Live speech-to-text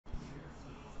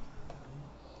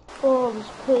Oh, it was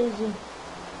crazy.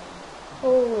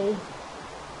 Holy.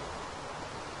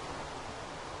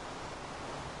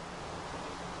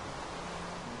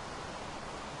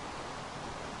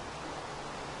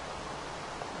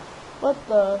 What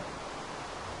the?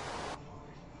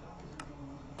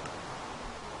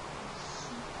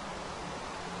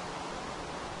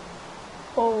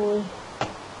 Holy.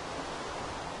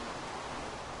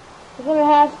 We're gonna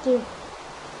have to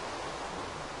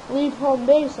leave home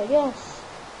base, I guess.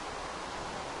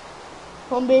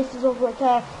 Home base is over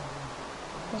attack.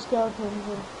 The skeletons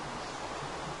and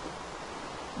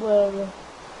whatever.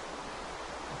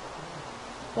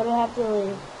 Gonna have to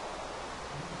leave.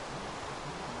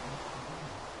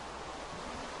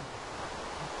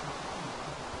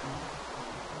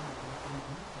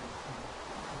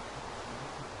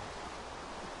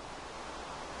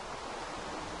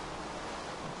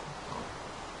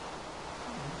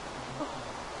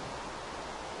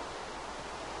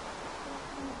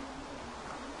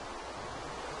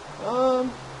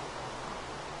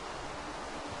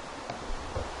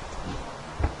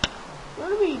 Where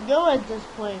do we go at this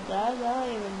point, guys? I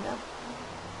don't even know.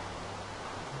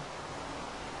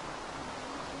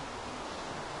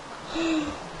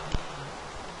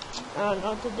 I don't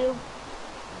know what to do.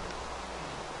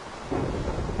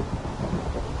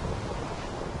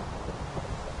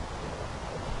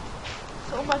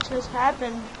 So much has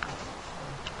happened.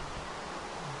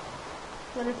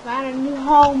 Gotta find a new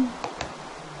home.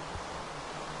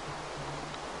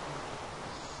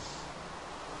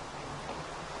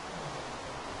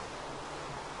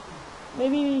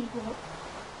 Maybe,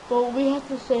 but we have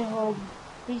to stay home.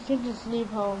 We can just leave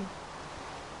home.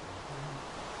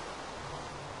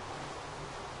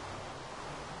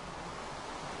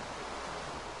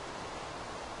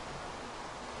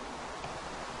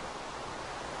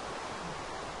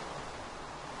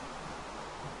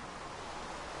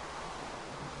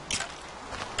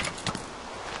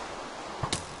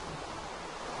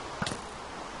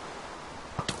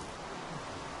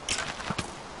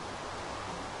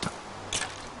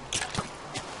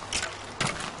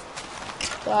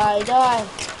 Die, die.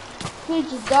 Please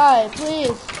just die,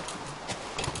 please.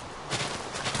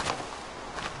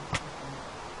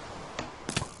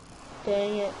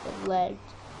 Dang it, it lagged.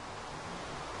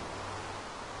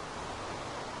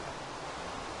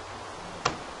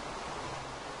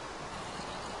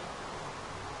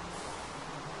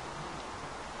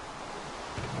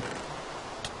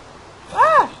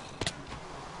 Ah!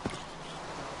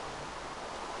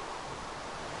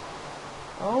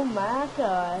 Oh my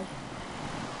god.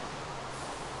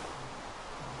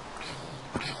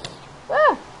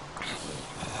 Ah!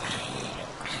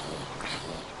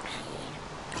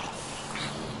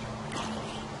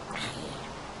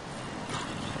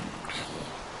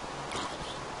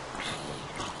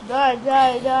 Die,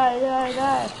 die, die, die,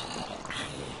 die.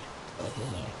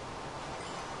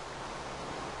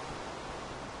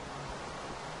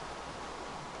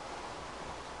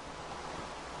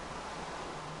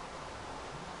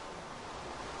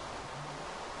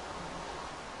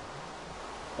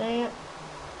 Dang it.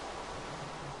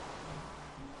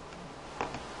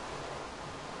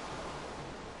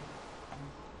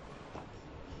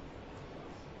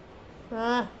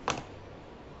 Ah.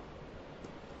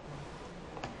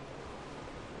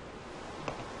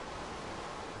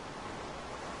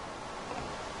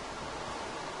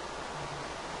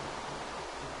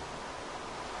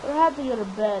 I have to go to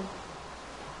bed.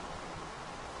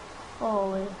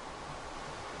 Holy.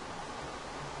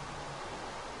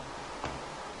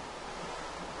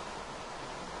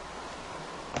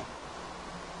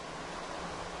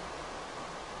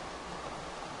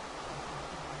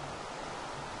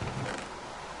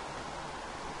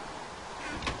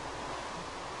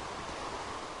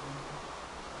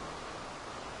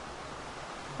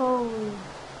 Holy.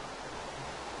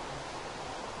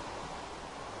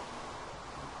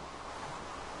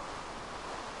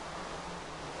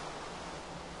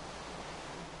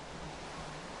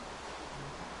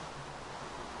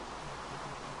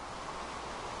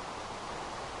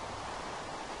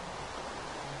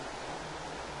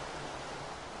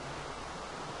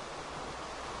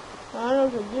 I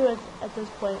don't know what to do at this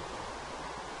point.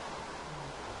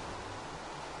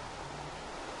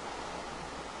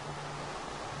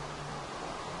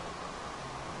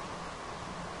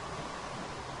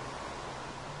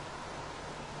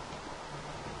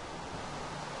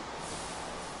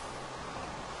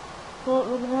 Well,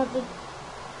 we're gonna have to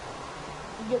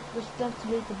get the stuff to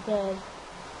make the bed.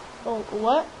 Oh,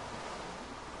 what?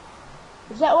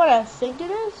 Is that what I think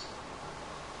it is?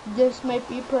 This might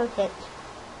be perfect.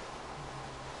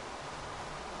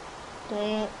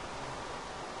 Dang it.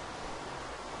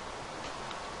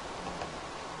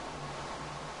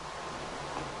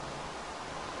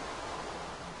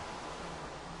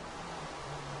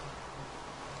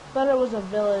 Thought it was a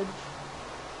village.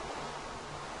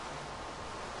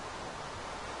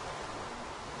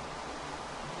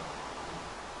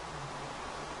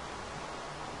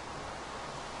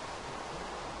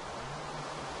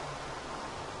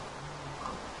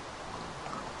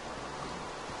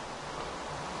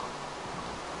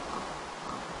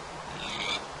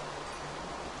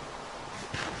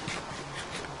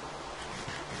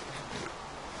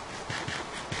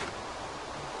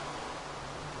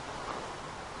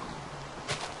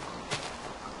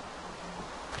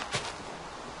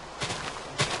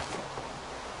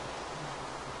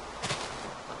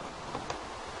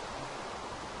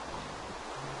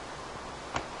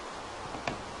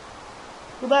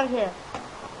 Go back here.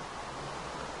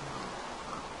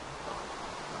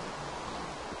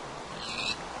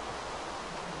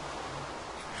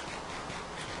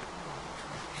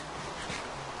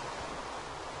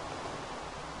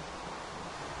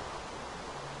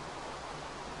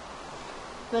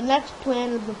 The next plan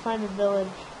is to find a village.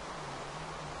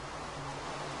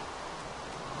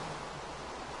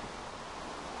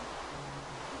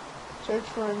 Search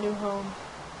for a new home.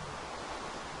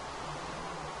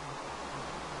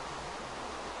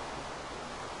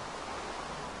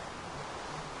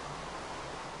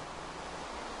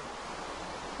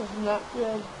 This is not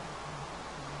good.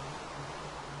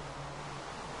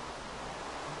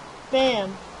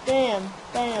 Bam, bam,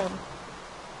 bam.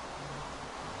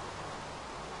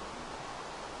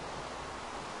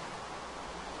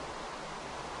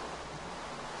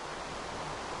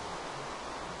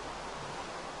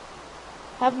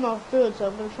 I have no food, so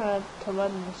I'm gonna try to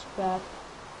run this back.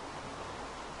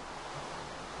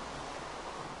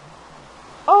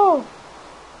 Oh!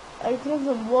 I killed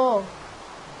some wool.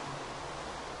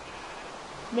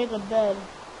 Make a bed.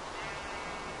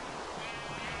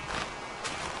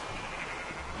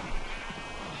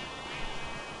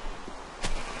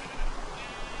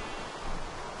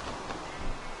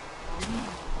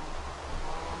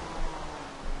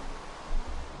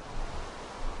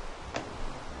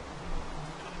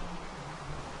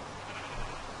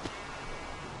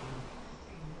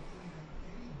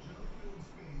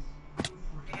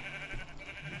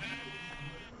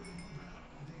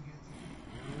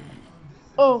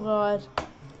 Oh god.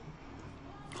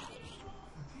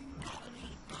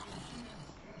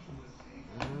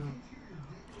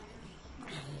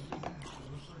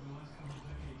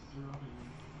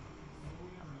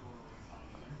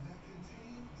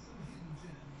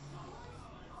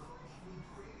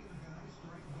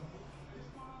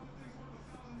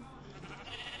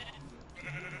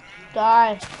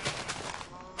 Die.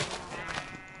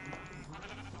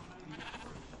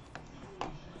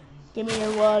 Give me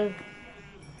your water.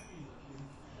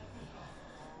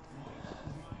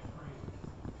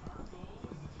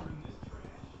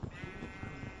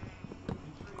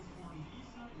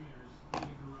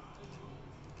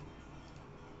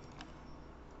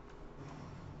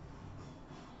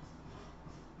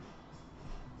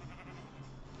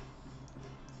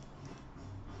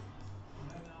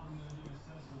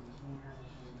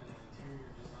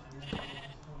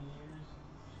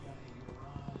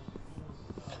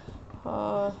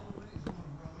 Uh,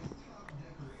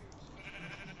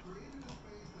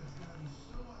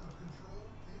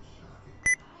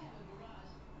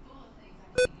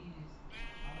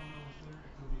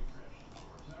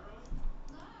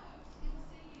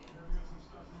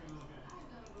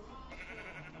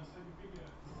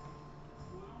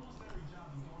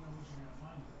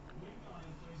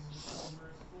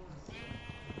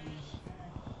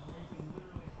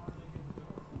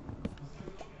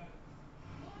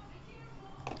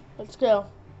 let's go.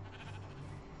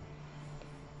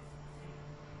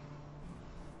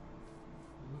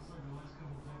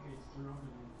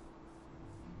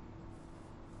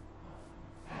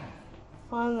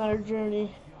 On our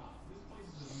journey.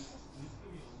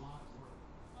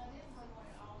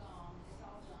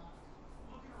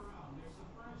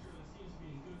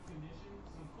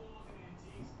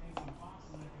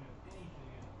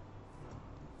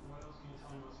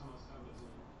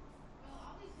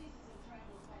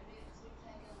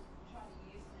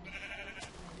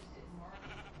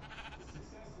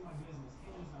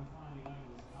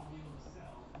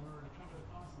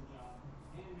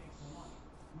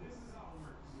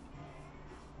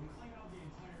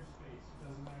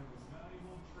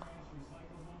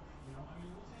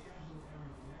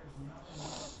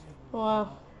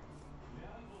 Wow.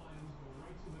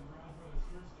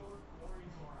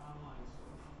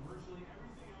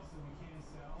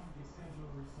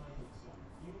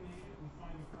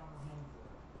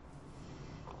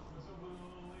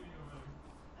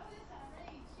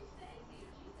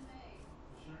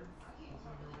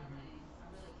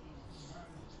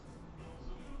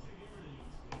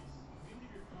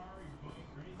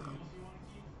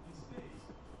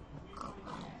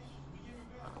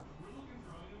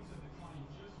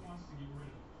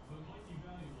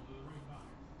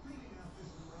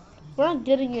 We're not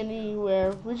getting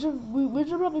anywhere. We should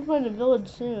probably find a village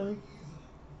soon.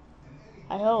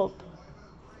 I hope.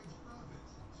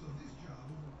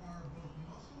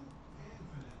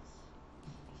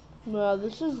 Well,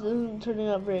 isn't turning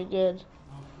out very good.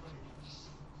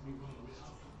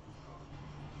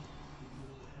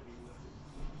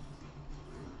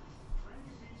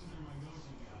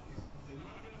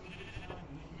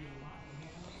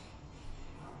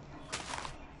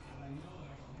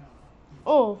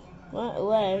 Oh, my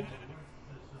leg.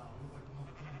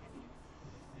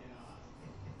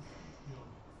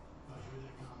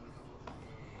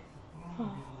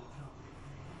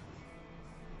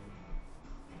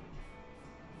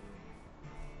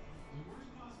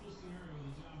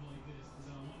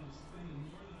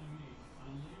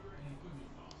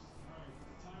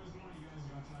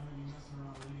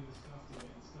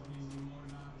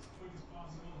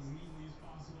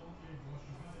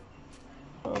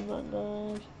 Oh my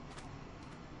god.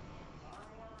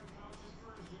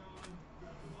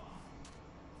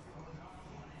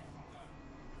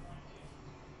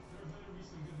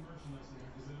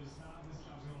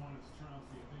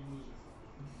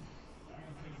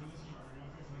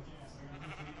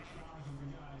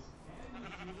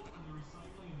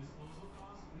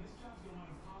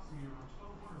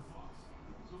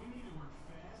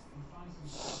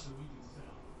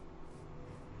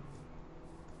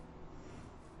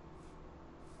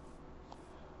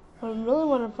 I really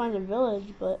want to find a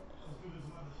village, but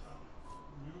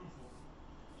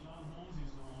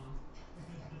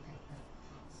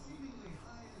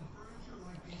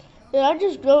did I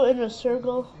just go in a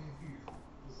circle?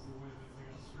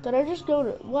 Did I just go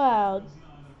to... Wow.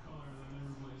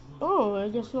 Oh, I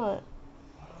guess not.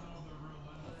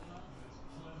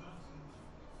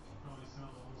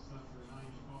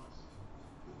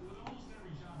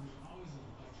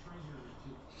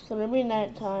 It's gonna be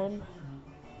nighttime.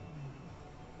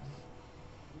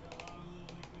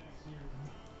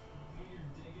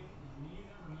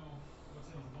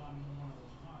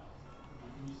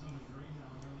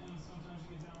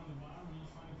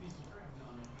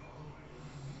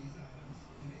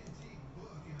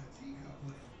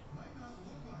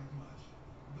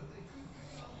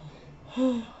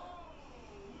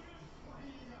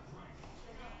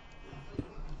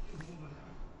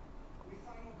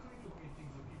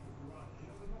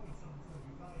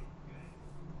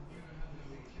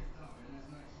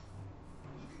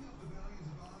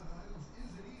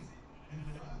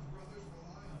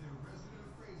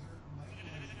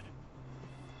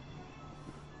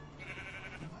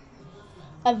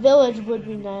 A village would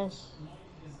be nice.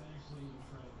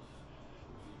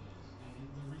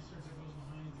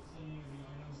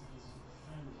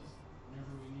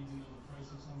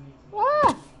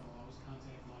 Ah!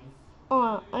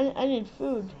 Oh, I need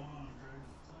food.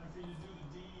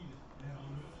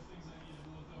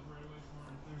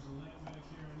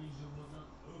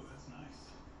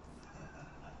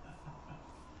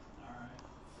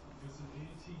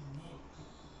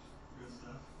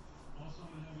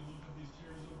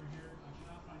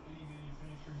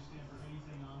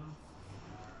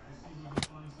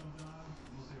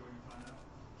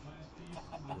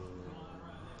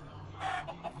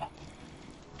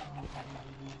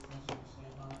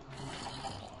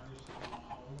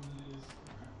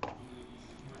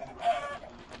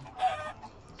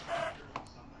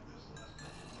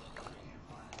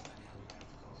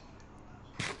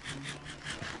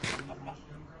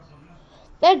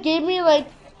 That gave me like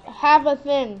half a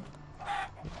thing.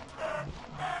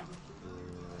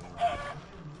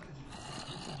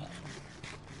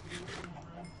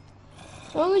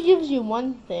 It only gives you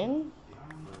one thing.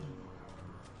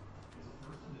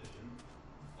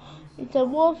 It's a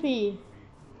wolfie.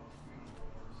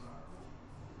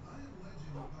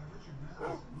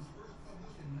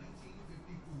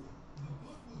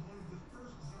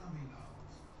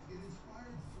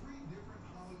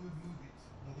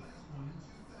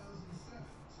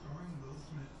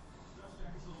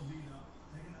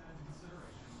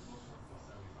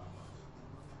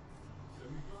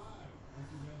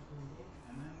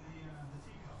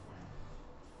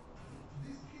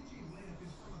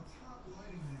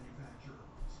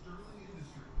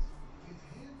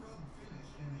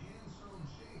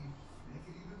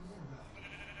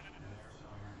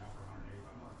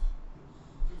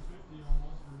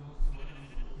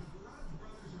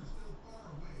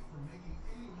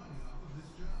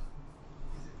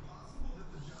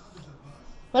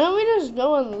 Why don't we just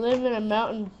go and live in a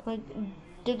mountain? Like,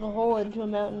 dig a hole into a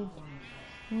mountain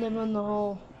and live in the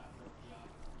hole.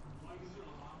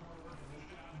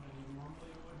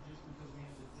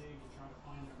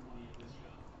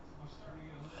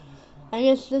 I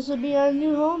guess this will be our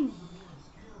new home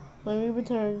when we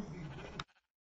return.